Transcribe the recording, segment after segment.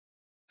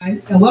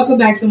And welcome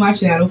back to my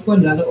channel for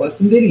another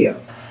awesome video.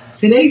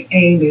 Today's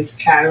aim is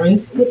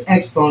patterns with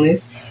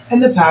exponents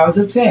and the powers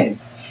of 10.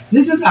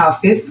 This is our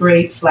 5th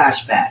grade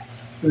flashback,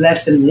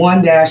 lesson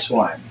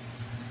 1-1.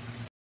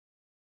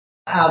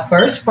 Our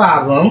first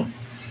problem,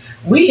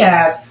 we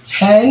have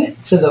 10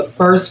 to the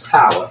first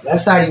power.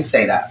 That's how you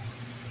say that.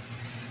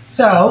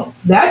 So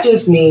that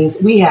just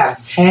means we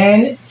have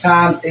 10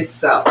 times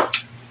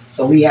itself.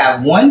 So we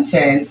have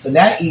 110, so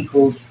that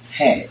equals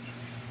 10.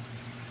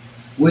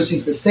 Which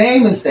is the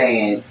same as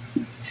saying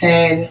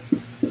 10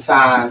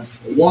 times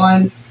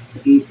 1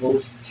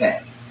 equals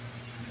 10.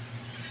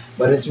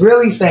 But it's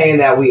really saying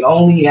that we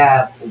only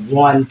have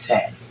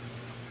 110.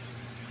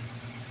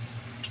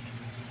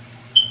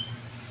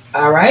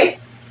 All right?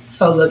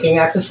 So looking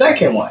at the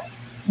second one,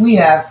 we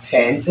have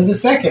 10 to the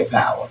second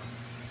power.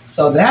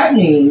 So that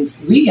means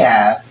we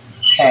have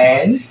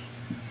 10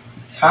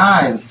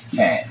 times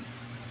 10.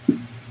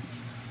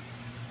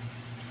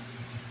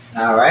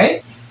 All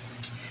right?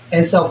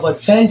 And so for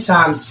 10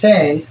 times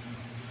 10,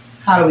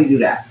 how do we do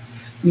that?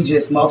 We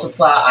just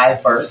multiply our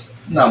first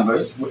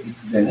numbers, which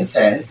is in the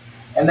tens,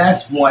 and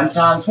that's 1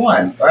 times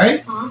 1,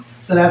 right?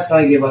 So that's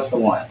going to give us a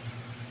 1.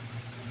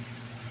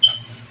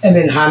 And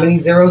then how many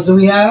zeros do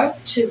we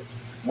have? 2.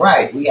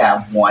 Right, we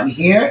have 1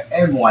 here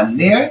and 1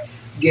 there,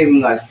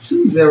 giving us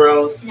 2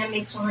 zeros. And that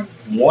makes 100.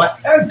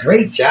 What a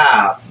great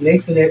job,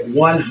 making it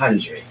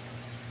 100.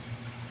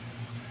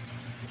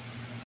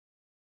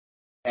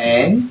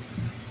 And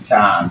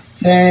times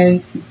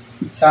 10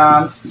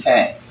 times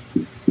 10.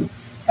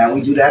 And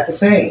we do that the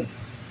same.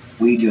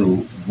 We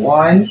do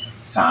 1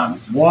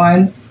 times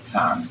 1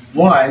 times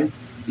 1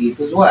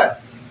 equals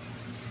what?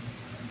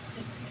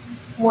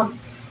 1.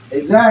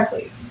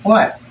 Exactly.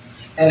 1.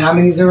 And how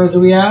many zeros do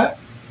we have?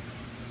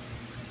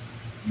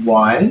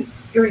 1.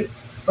 3.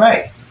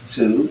 Right.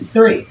 2,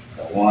 3.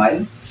 So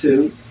 1,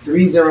 2,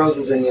 3 zeros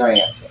is in your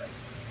answer.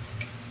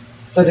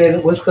 So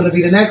then what's going to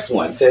be the next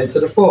one? 10 to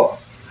the 4th.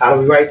 How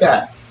do we write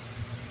that?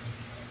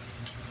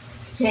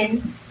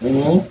 10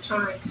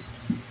 times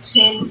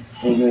 10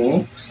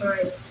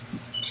 times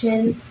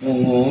 10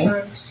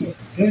 times 10.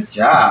 Good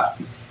job.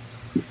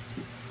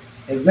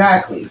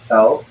 Exactly.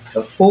 So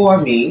the 4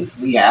 means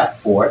we have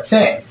 4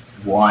 tens.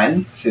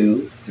 1,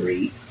 2,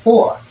 3,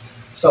 4.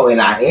 So in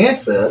our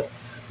answer,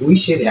 we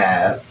should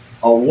have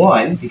a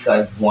 1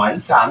 because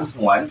 1 times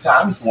 1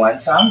 times 1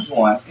 times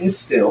 1 is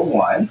still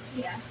 1.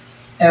 Yeah.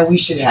 And we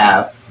should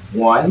have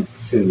 1,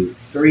 2,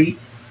 3,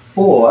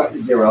 4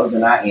 zeros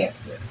in our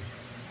answer,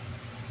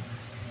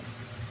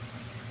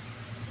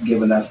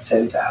 giving us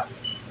 10,000.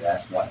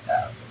 That's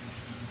 1,000.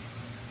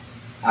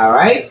 All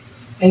right.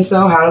 And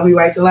so how do we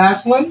write the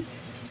last one?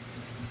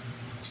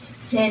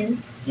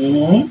 10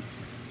 times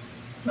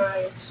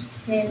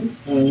 10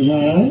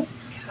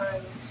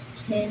 times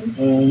 10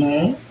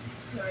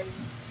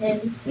 times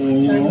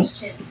 10 times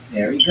 10.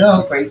 There we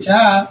go. Great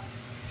job.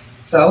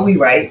 So we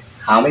write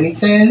how many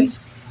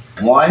tens?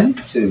 1,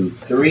 2,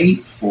 3,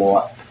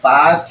 4,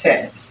 5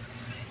 tens.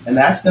 And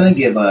that's going to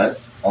give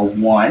us a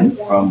 1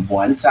 from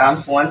 1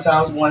 times 1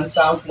 times 1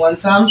 times 1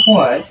 times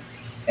 1.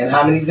 And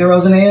how many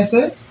zeros in the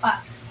answer? 5.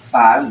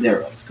 5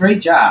 zeros.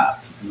 Great job.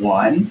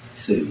 1,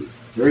 2,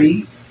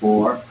 3,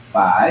 4,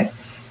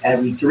 5.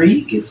 Every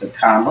 3 gets a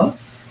comma.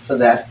 So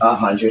that's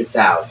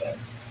 100,000.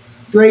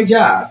 Great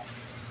job.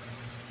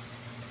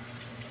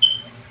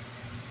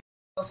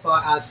 For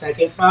our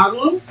second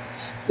problem,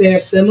 they're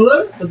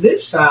similar, but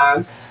this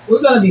time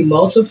we're going to be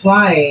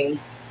multiplying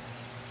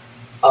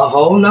a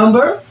whole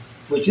number,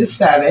 which is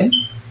 7,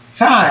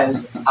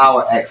 times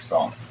our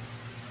exponent.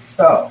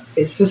 So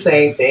it's the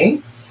same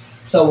thing.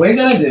 So we're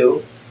going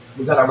to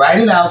write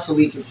it out so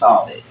we can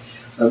solve it.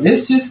 So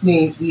this just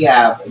means we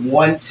have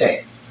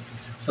 110.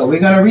 So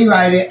we're going to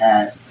rewrite it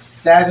as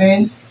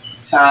 7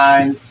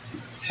 times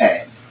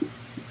 10.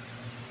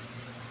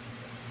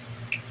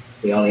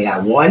 We only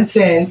have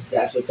 110.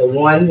 That's what the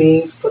 1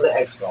 means for the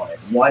exponent,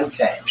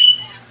 110.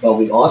 But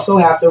we also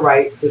have to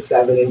write the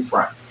 7 in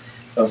front.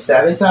 So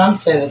 7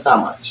 times 10 is how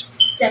much?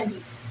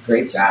 70.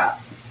 Great job.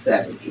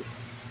 70.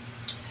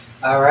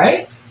 All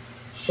right.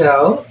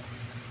 So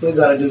we're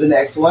going to do the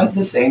next one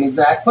the same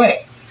exact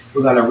way.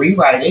 We're going to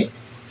rewrite it.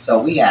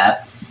 So we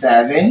have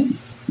 7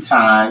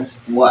 times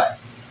what?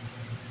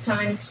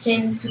 Times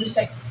 10 to the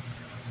second.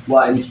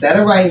 Well, instead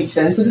of writing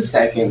 10 to the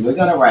second, we're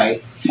going to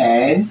write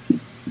 10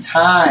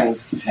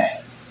 times 10.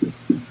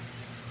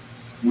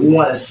 We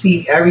want to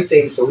see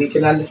everything so we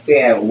can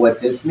understand what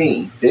this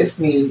means. This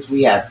means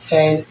we have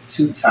 10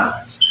 2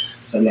 times.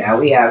 So now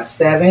we have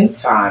 7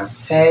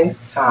 times 10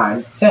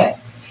 times 10.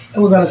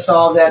 And we're going to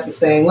solve that the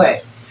same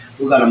way.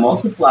 We're going to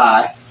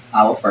multiply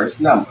our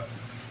first number.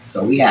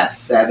 So we have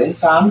 7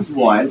 times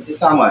 1 is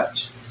how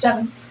much?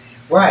 7.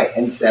 Right,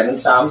 and 7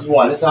 times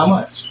 1 is how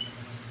much?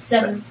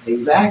 7.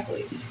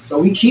 Exactly. So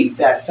we keep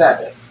that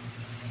 7.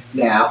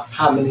 Now,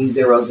 how many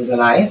zeros is in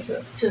our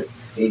answer? 2.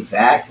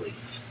 Exactly.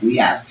 We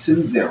have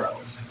 2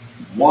 zeros.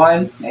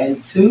 1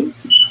 and 2.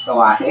 So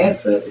our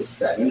answer is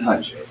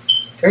 700.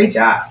 Great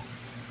job.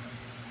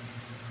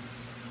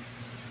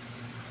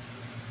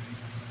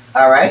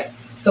 All right.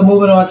 So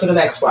moving on to the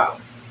next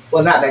problem.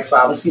 Well, not next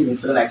problem, excuse me,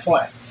 to the next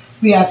one.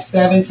 We have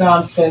 7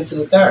 times 10 to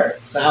the third.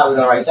 So how are we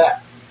going to write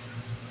that?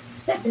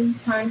 7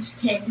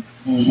 times 10.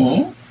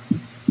 7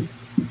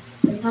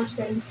 times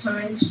 10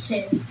 times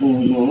 10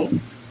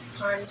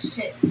 times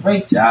 10.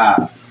 Great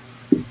job.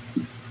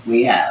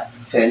 We have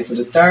 10 to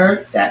the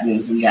third. That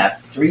means we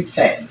have 3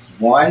 tens.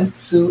 1,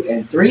 2,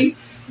 and 3.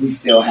 We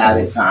still have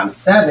it times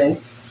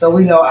 7. So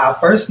we know our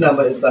first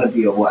number is going to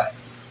be a what?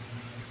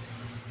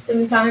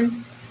 7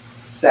 times?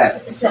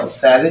 7. So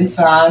 7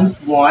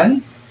 times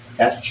 1,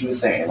 that's what you were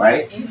saying,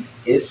 right?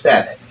 Is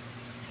 7.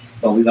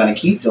 But we're going to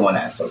keep doing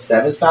that. So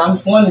 7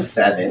 times 1 is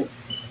 7.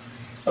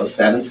 So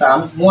 7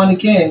 times 1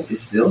 again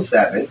is still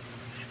 7.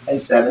 And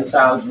 7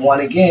 times 1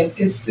 again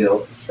is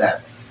still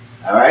 7.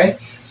 All right?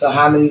 So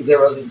how many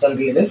zeros is going to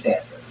be in this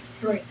answer?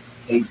 3.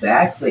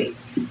 Exactly.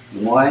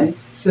 1,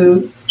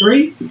 2,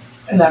 3.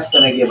 And that's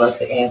going to give us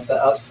the answer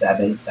of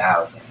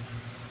 7,000.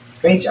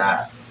 Great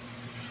job.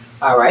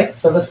 All right,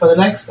 so for the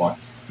next one.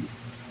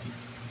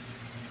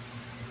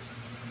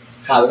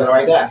 How are we going to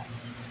write that?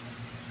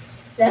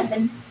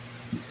 7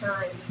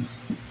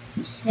 times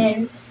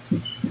 10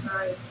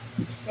 times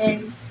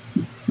 10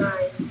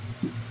 times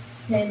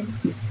 10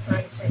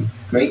 times 10.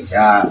 Great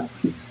job.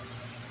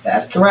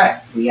 That's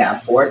correct. We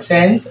have 4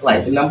 tens,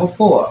 like the number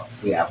 4.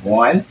 We have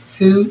 1,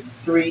 2,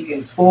 3,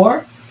 and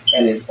 4,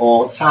 and it's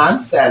all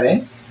times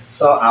 7.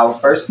 So our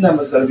first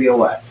number is going to be a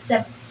what?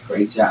 7.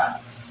 Great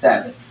job.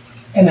 7.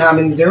 And how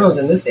many zeros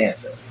in this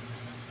answer?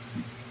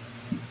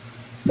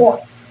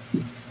 4.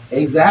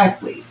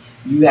 Exactly.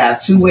 You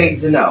have 2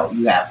 ways to know.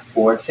 You have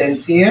 4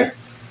 tens here,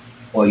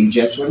 or you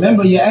just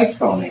remember your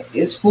exponent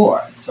is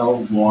 4.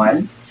 So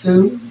 1,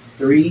 2,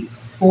 3,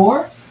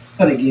 4. It's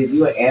going to give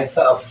you an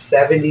answer of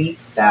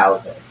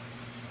 70,000.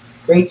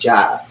 Great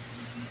job.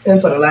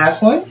 And for the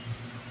last one,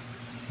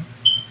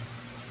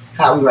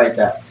 how we write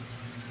that?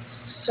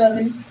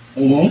 7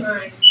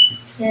 times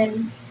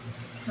 10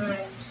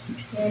 times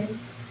 10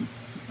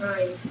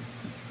 times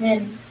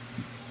 10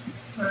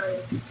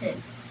 times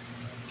 10.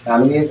 How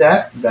many is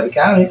that? You got to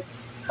count it.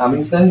 How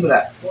many tens was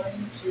that? 1,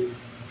 2,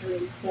 3,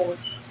 4,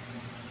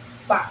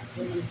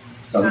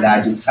 5. So we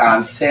got to do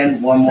times 10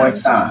 one more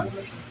time.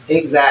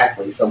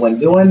 Exactly. So when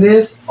doing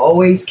this,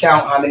 always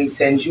count how many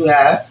tens you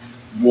have.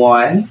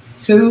 1,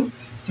 2,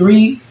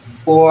 3,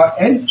 4,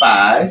 and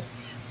 5.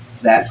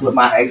 That's what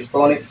my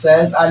exponent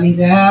says I need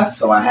to have.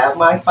 So I have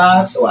my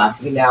 5, so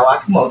now I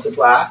can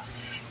multiply.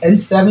 And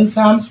 7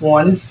 times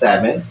 1 is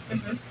 7.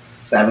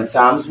 7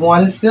 times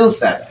 1 is still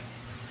 7.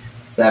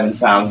 7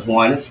 times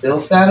 1 is still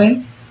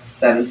 7.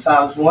 7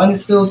 times 1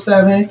 is still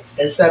 7.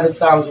 And 7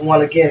 times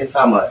 1 again is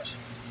how much?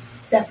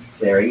 7.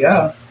 There we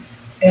go.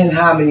 And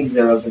how many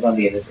zeros are going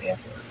to be in this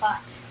answer? 5.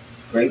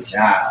 Great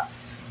job.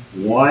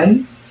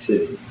 1,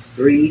 2,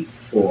 3,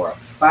 4,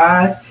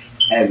 5.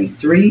 Every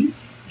 3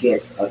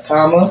 gets a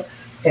comma.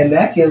 And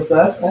that gives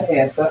us an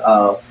answer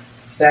of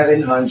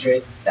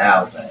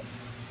 700,000.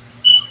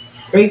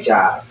 Great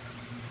job.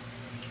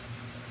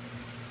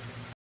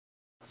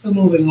 So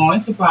moving on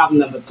to problem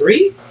number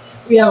 3.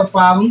 We have a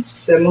problem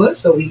similar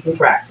so we can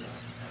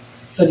practice.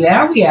 So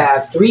now we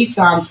have 3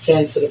 times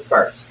 10 to the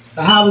first.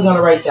 So how are we going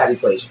to write that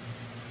equation?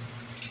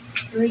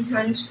 3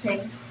 times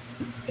 10.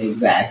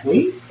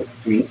 Exactly.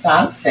 3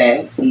 times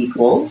 10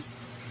 equals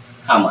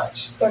how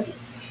much? 30.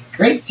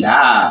 Great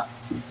job.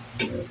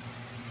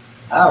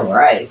 All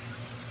right.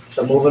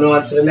 So moving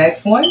on to the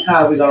next one.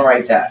 How are we going to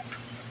write that?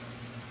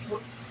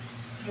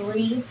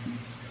 3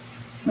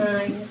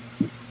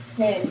 times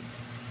 10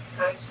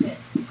 times 10.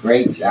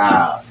 Great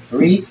job.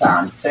 3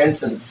 times 10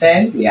 to the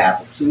 10. We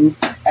have a 2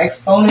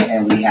 exponent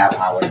and we have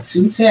our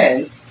 2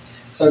 tens.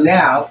 So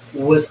now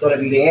what's going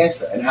to be the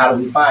answer and how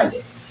do we find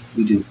it?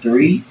 We do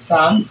 3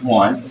 times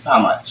 1 is how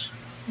much?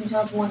 3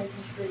 times 1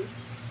 equals 3.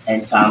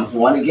 And times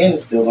 1 again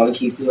is still going to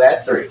keep you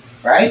at 3,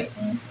 right?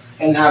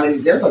 And how many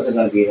zeros are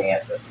going to be the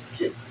answer?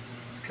 2.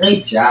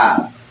 Great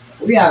job.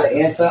 So we have an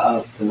answer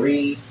of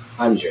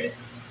 300.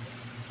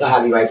 So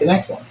how do you write the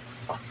next one?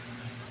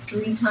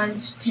 3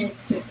 times 10.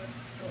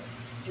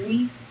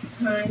 3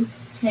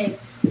 times 10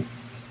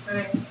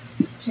 times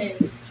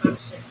 10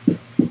 times 10.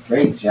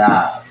 Great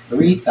job.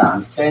 3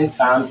 times 10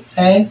 times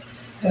 10.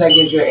 And that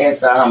gives you an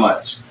answer of how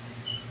much?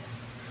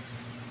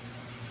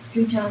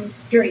 3 times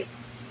 3.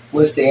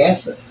 What's the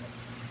answer?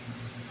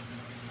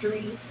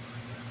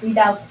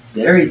 3,000.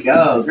 There we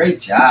go. Great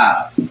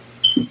job.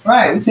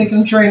 Right, we're taking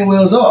the training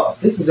wheels off.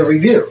 This is a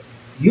review.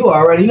 You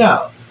already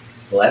know.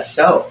 Let's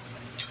show.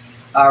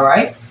 All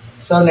right.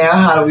 So now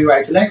how do we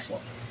write the next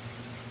one?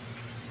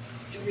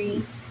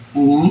 3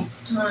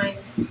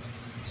 times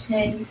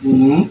 10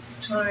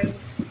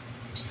 times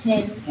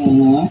 10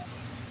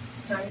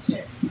 times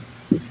 10.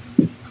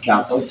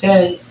 Count those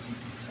tens.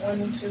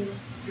 1, 2,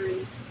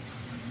 3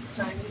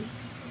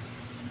 times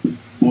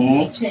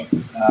 10.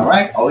 All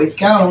right. Always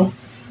count them.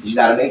 You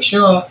got to make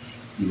sure.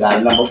 You got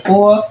a number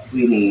 4.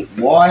 We need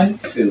 1,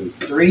 2,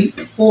 3,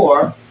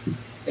 4.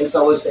 And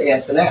so what's the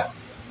answer now?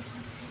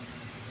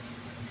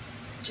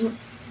 2.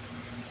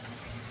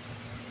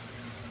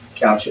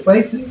 Count your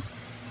places.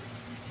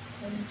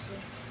 1, 2,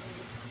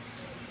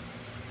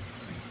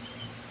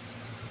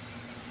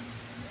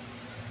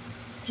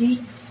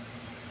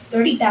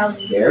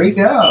 30,000. There we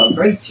go.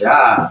 Great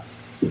job.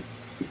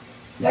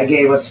 That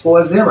gave us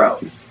 4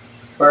 zeros.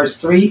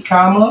 First 3,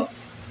 comma,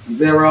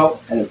 0,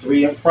 and a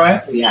 3 in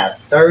front. We have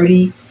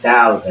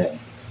 30,000.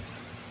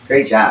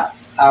 Great job.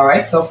 All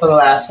right, so for the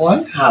last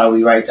one, how do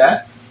we write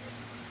that?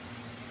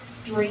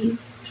 3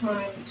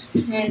 times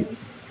 10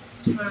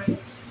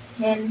 times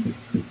 10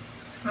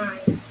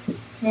 times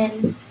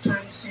 10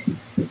 times 10.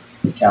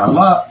 Count them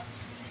up.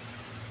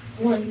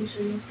 1, 2,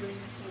 3,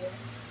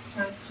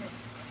 4 times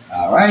 10.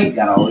 All right,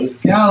 gotta always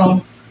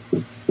count them.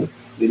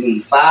 We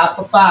need 5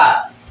 for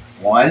 5.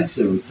 1,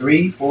 2,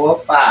 3, 4,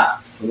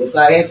 5. So what's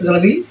our answer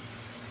gonna be?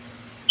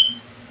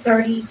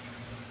 30.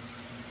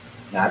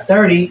 Not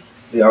 30.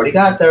 We already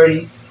got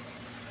 30.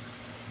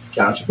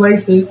 Count your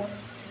places.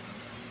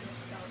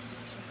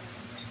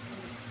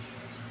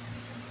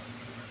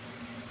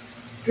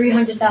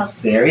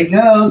 300,000. There we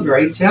go.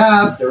 Great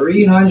job.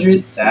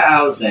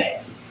 300,000.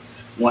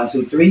 1,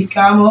 2, 3,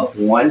 comma,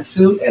 1,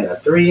 2, and a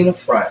 3 in the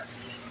front.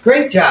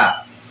 Great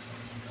job.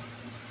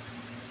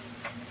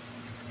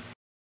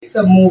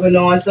 So moving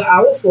on to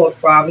our fourth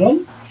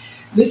problem.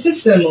 This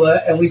is similar,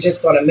 and we're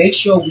just going to make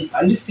sure we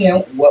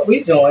understand what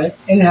we're doing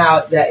and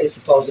how that is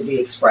supposed to be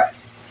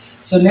expressed.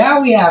 So now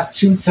we have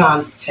 2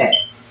 times 10.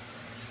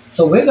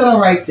 So we're going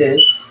to write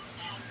this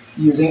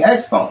using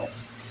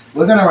exponents.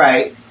 We're going to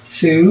write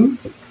 2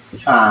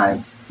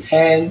 times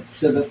 10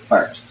 to the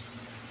first.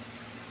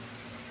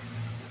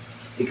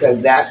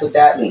 Because that's what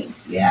that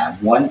means. We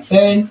have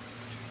 110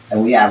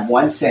 and we have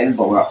 110,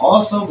 but we're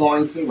also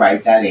going to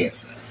write that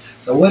answer.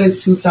 So what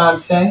is 2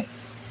 times 10?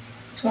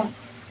 20.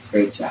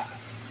 Great job.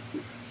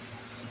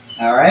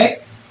 All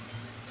right.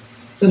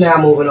 So now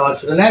moving on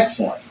to the next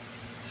one.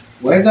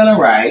 We're going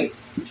to write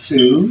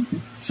 2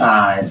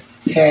 times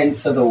 10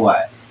 to the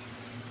what?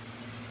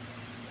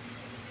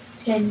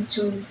 10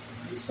 to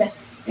the second.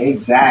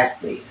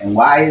 Exactly. And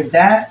why is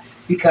that?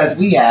 Because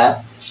we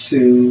have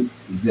 2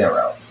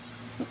 zeros.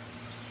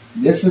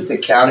 This is the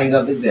counting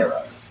of the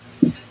zeros.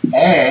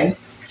 And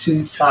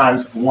 2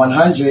 times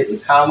 100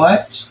 is how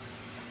much?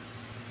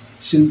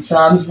 2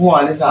 times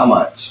 1 is how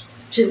much?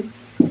 2.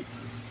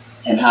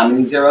 And how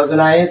many zeros in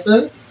our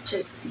answer?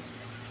 2.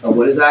 So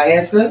what is our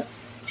answer?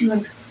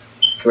 200.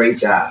 Great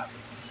job.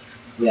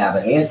 We have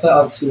an answer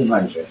of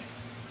 200.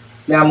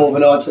 Now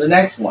moving on to the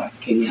next one.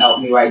 Can you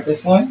help me write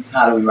this one?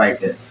 How do we write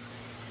this?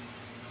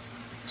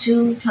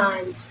 2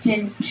 times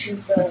 10 to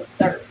the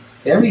third.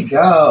 There we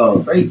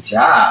go. Great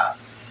job.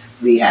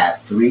 We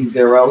have 3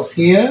 zeros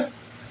here.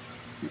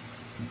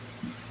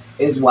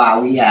 Is why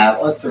we have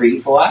a 3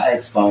 for our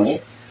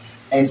exponent.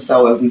 And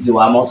so if we do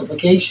our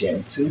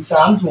multiplication, 2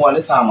 times 1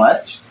 is how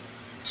much?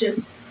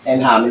 2.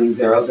 And how many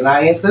zeros in our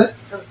answer?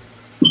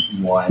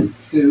 1,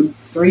 2,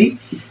 3.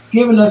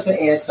 Giving us an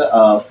answer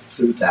of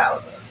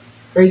 2,000.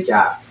 Great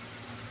job.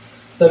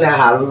 So now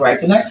how do we write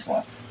the next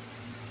one?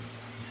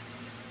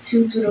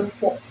 2 to the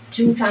 4.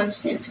 2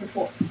 times 10 to the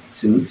 4.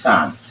 2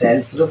 times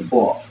 10 to the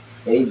 4th.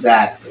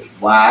 Exactly.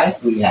 Why?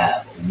 We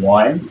have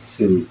 1,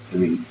 2,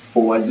 3,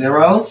 4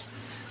 zeros.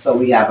 So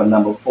we have a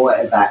number 4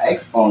 as our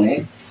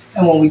exponent.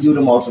 And when we do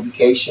the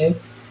multiplication,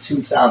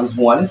 2 times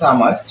 1 is how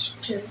much?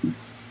 2.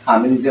 How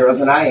many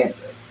zeros in our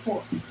answer?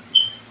 4.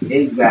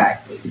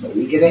 Exactly. So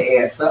we get an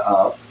answer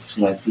of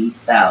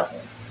 20,000.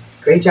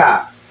 Great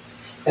job.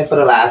 And for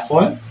the last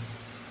one?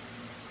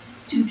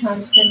 2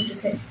 times 10 to the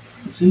 5th.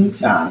 2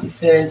 times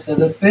 10 to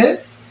the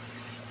 5th.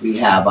 We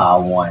have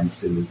our 1,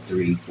 2,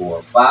 3,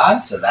 4,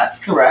 5. So that's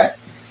correct.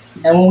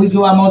 And when we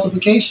do our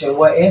multiplication,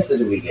 what answer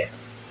do we get?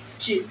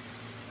 2.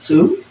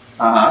 2?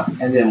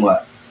 And then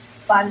what?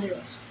 5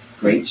 zeros.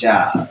 Great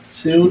job.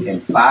 2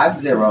 and 5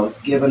 zeros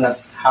giving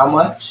us how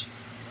much?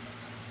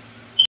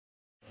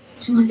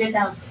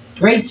 200,000.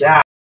 Great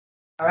job.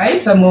 All right,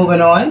 so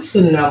moving on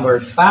to number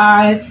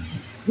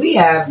 5. We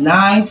have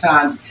 9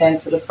 times 10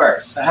 to the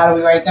first. So how do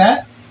we write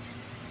that?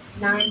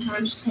 9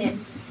 times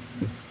 10.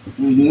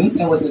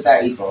 And what does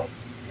that equal?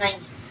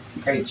 90.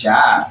 Great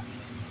job.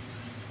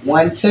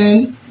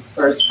 110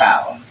 first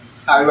power.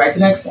 How do we write the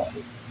next one?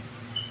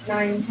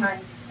 9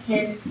 times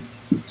 10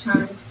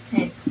 times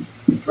 10.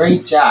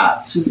 Great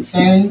job. 2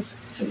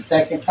 10s to the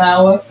second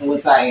power. And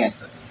what's our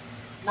answer?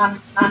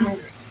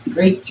 900.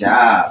 Great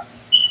job.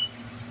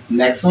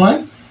 Next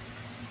one.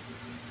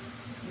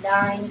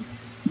 9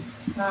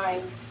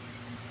 times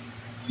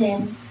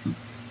 10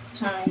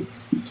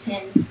 times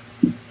 10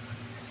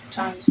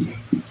 times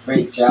 10.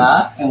 Great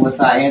job. And what's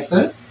our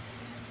answer?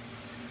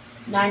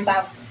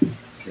 9,000.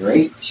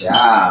 Great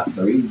job.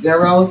 3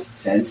 zeros,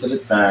 10 to the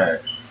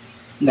third.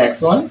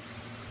 Next one.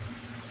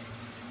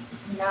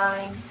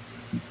 9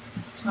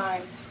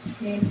 times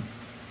 10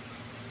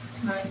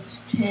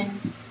 times 10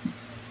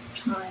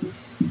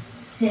 times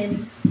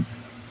 10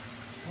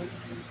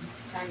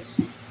 times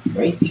 10.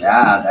 Great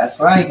job. That's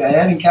right. Go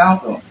ahead and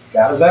count them.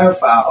 Gotta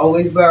verify.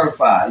 Always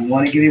verify. You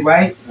want to get it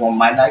right. One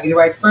might not get it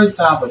right the first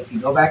time, but if you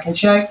go back and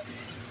check,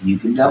 you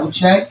can double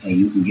check and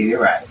you can get it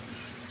right.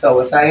 So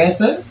what's our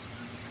answer?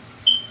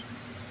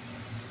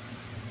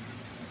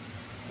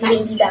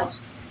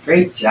 90,000.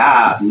 Great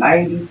job.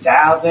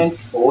 90,000,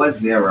 4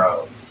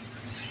 zeros.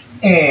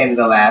 And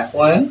the last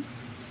one.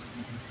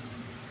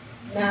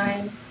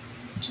 9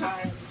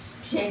 times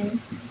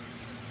 10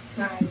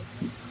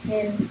 times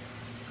 10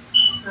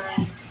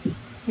 times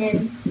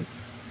 10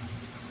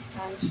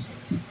 times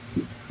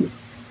 10.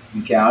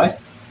 You count it?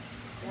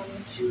 1,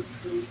 2,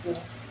 3, 4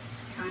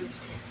 times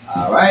 10.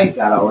 All right.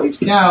 Gotta always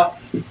count.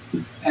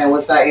 And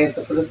what's our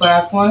answer for this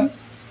last one?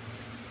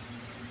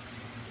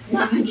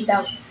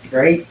 900,000.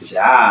 Great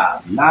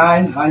job.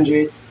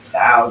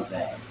 900,000.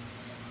 Get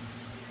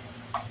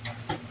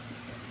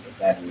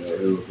that in there a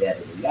little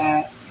better than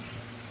that.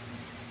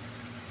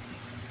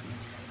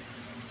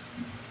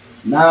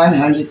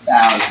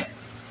 900,000.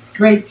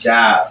 Great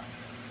job.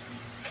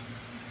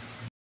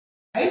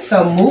 All right,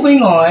 so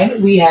moving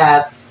on, we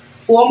have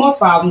 4 more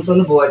problems on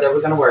the board that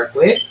we're going to work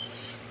with.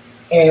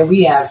 And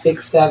we have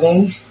 6,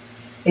 7,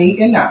 8,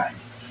 and 9.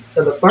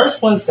 So the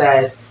first one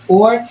says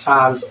 4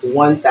 times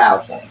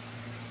 1,000.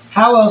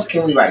 How else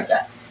can we write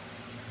that?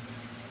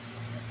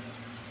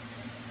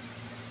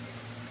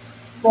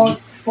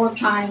 4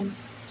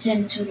 times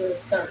 10 to the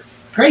third.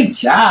 Great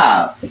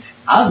job.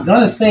 I was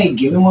going to say,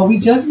 given what we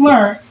just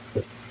learned,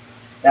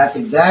 that's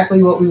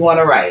exactly what we want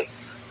to write.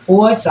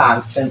 4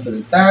 times 10 to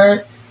the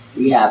third.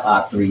 We have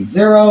our 3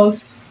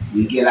 zeros.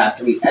 We get our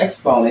 3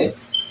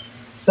 exponents.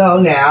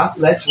 So now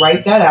let's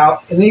write that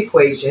out in the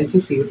equation to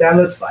see what that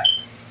looks like.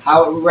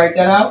 How would we write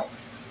that out?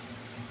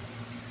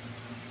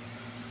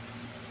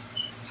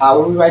 How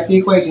would we write the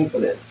equation for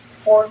this?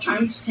 4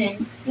 times 10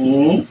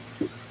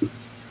 Mm-hmm.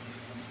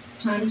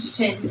 times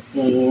 10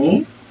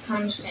 Mm-hmm.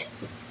 times 10.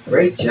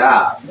 Great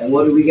job. And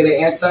what do we get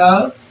an answer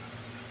of?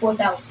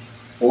 4,000.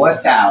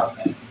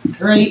 4,000.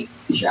 Great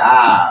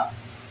job.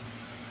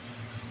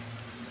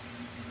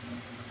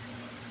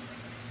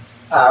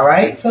 All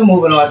right, so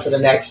moving on to the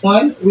next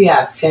one. We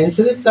have 10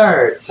 to the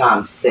third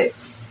times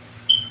 6.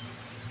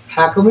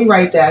 How can we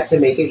write that to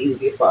make it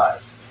easier for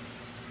us?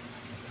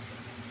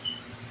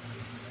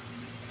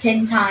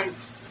 10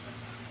 times.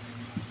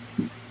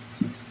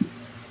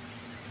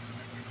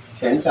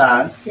 10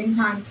 times. 10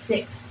 times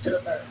 6 to the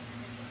third.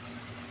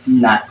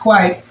 Not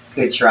quite.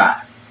 Good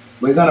try.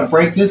 We're going to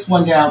break this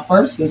one down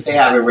first since they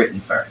have it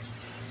written first.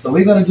 So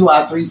we're going to do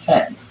our 3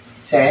 tens.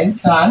 10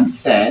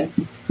 times 10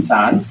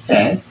 times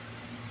 10.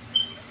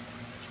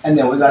 And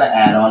then we're going to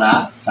add on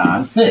our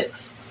times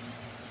 6.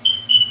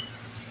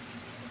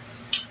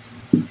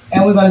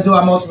 And we're going to do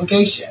our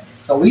multiplication.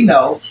 So we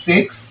know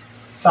 6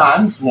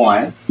 times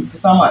 1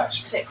 is how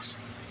much? 6.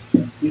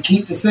 We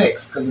keep the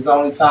 6 because it's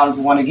only times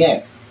 1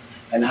 again.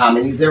 And how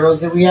many zeros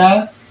did we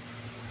have?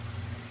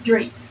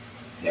 3.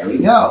 There we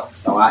go.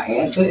 So our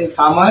answer is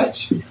how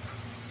much?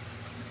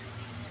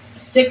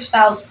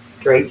 6,000.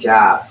 Great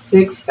job.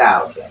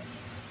 6,000.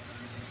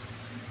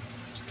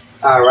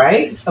 All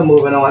right. So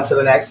moving on to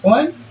the next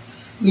one.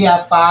 We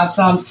have 5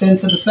 times 10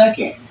 to the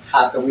second.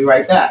 How can we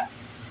write that?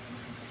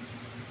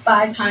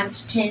 5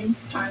 times 10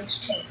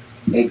 times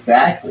 10.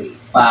 Exactly.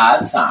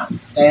 5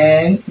 times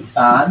 10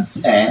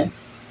 times 10.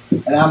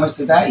 And how much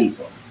does that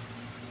equal?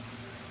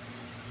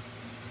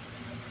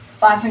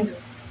 500.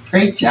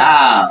 Great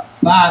job.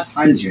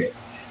 500.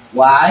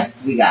 Why?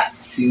 We got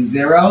 2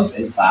 zeros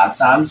and 5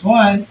 times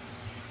 1.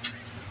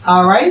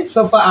 All right.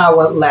 So for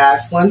our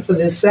last one for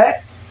this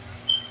set,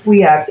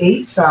 we have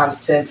 8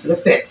 times 10 to the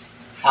fifth.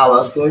 How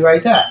else can we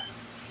write that?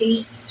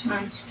 8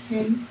 times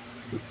 10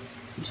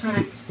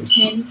 times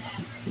 10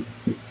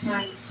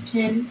 times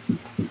 10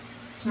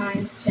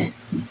 times 10.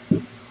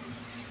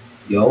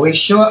 You're always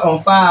short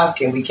on 5.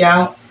 Can we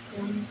count?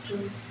 1, 2,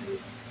 3,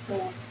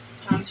 4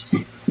 times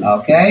 10.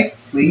 Okay.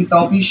 Please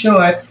don't be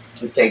short.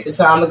 Just take the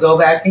time to go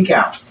back and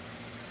count.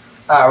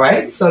 All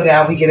right. So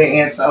now we get an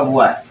answer of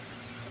what?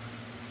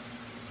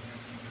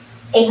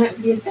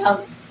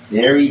 800,000.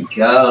 There we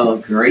go.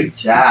 Great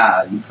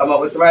job. You come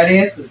up with the right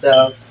answers,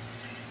 though.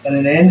 And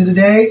at the end of the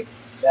day,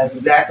 that's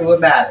exactly what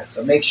matters.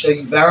 So make sure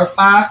you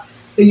verify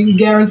so you can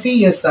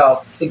guarantee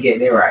yourself to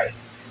getting it right.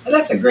 And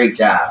that's a great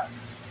job.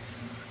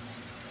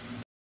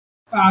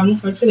 Problem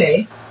for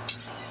today.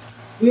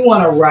 We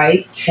want to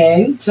write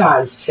 10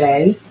 times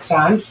 10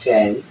 times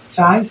 10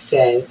 times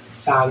 10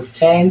 times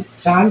 10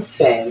 times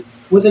 10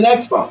 with an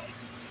exponent.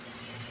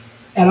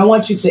 And I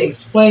want you to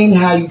explain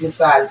how you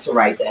decided to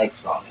write the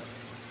exponent.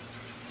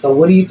 So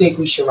what do you think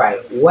we should write?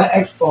 What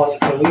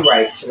exponent can we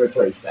write to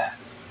replace that?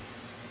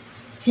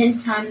 10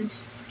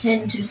 times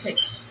 10 to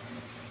 6.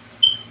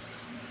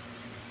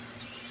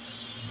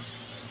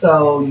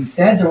 So you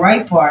said the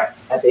right part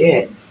at the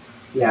end.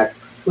 Yeah.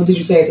 What did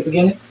you say at the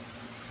beginning?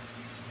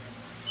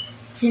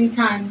 10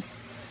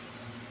 times.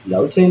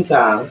 No 10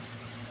 times.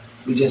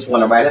 We just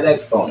want to write an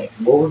exponent.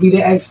 What would be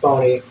the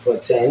exponent for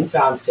 10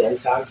 times 10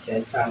 times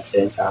 10 times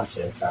 10 times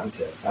 10 times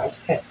 10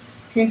 times 10?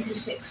 10 to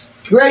 6.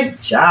 Great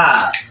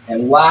job.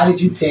 And why did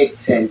you pick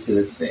 10 to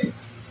the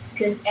 6?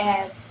 Because it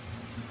has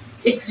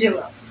 6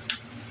 zeros.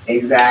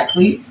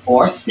 Exactly.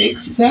 Or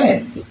 6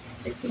 tens.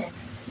 6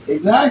 tens.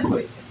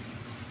 Exactly.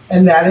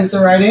 And that is the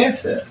right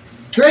answer.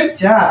 Great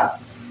job.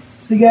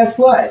 So guess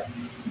what?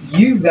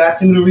 you got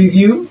through the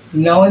review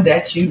knowing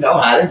that you know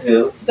how to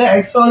do the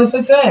exponents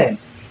of 10.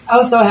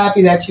 I'm so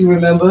happy that you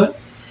remember.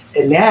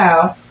 And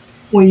now,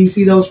 when you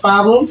see those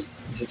problems,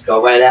 just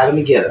go right at them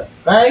and get them,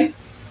 right?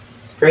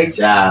 Great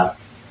job.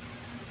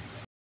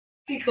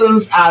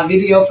 Concludes our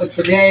video for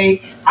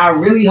today. I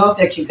really hope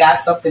that you got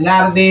something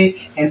out of it.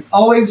 And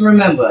always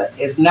remember,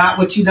 it's not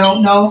what you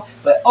don't know,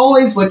 but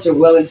always what you're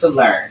willing to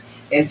learn.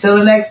 Until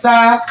the next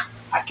time,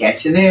 I'll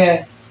catch you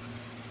there.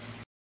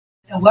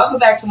 And welcome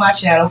back to my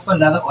channel for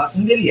another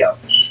awesome video.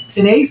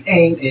 Today's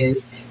aim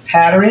is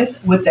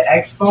patterns with the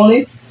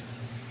exponents.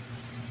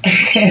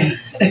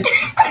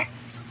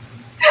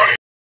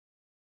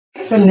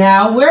 So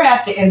now we're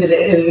at the end of the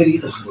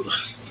video.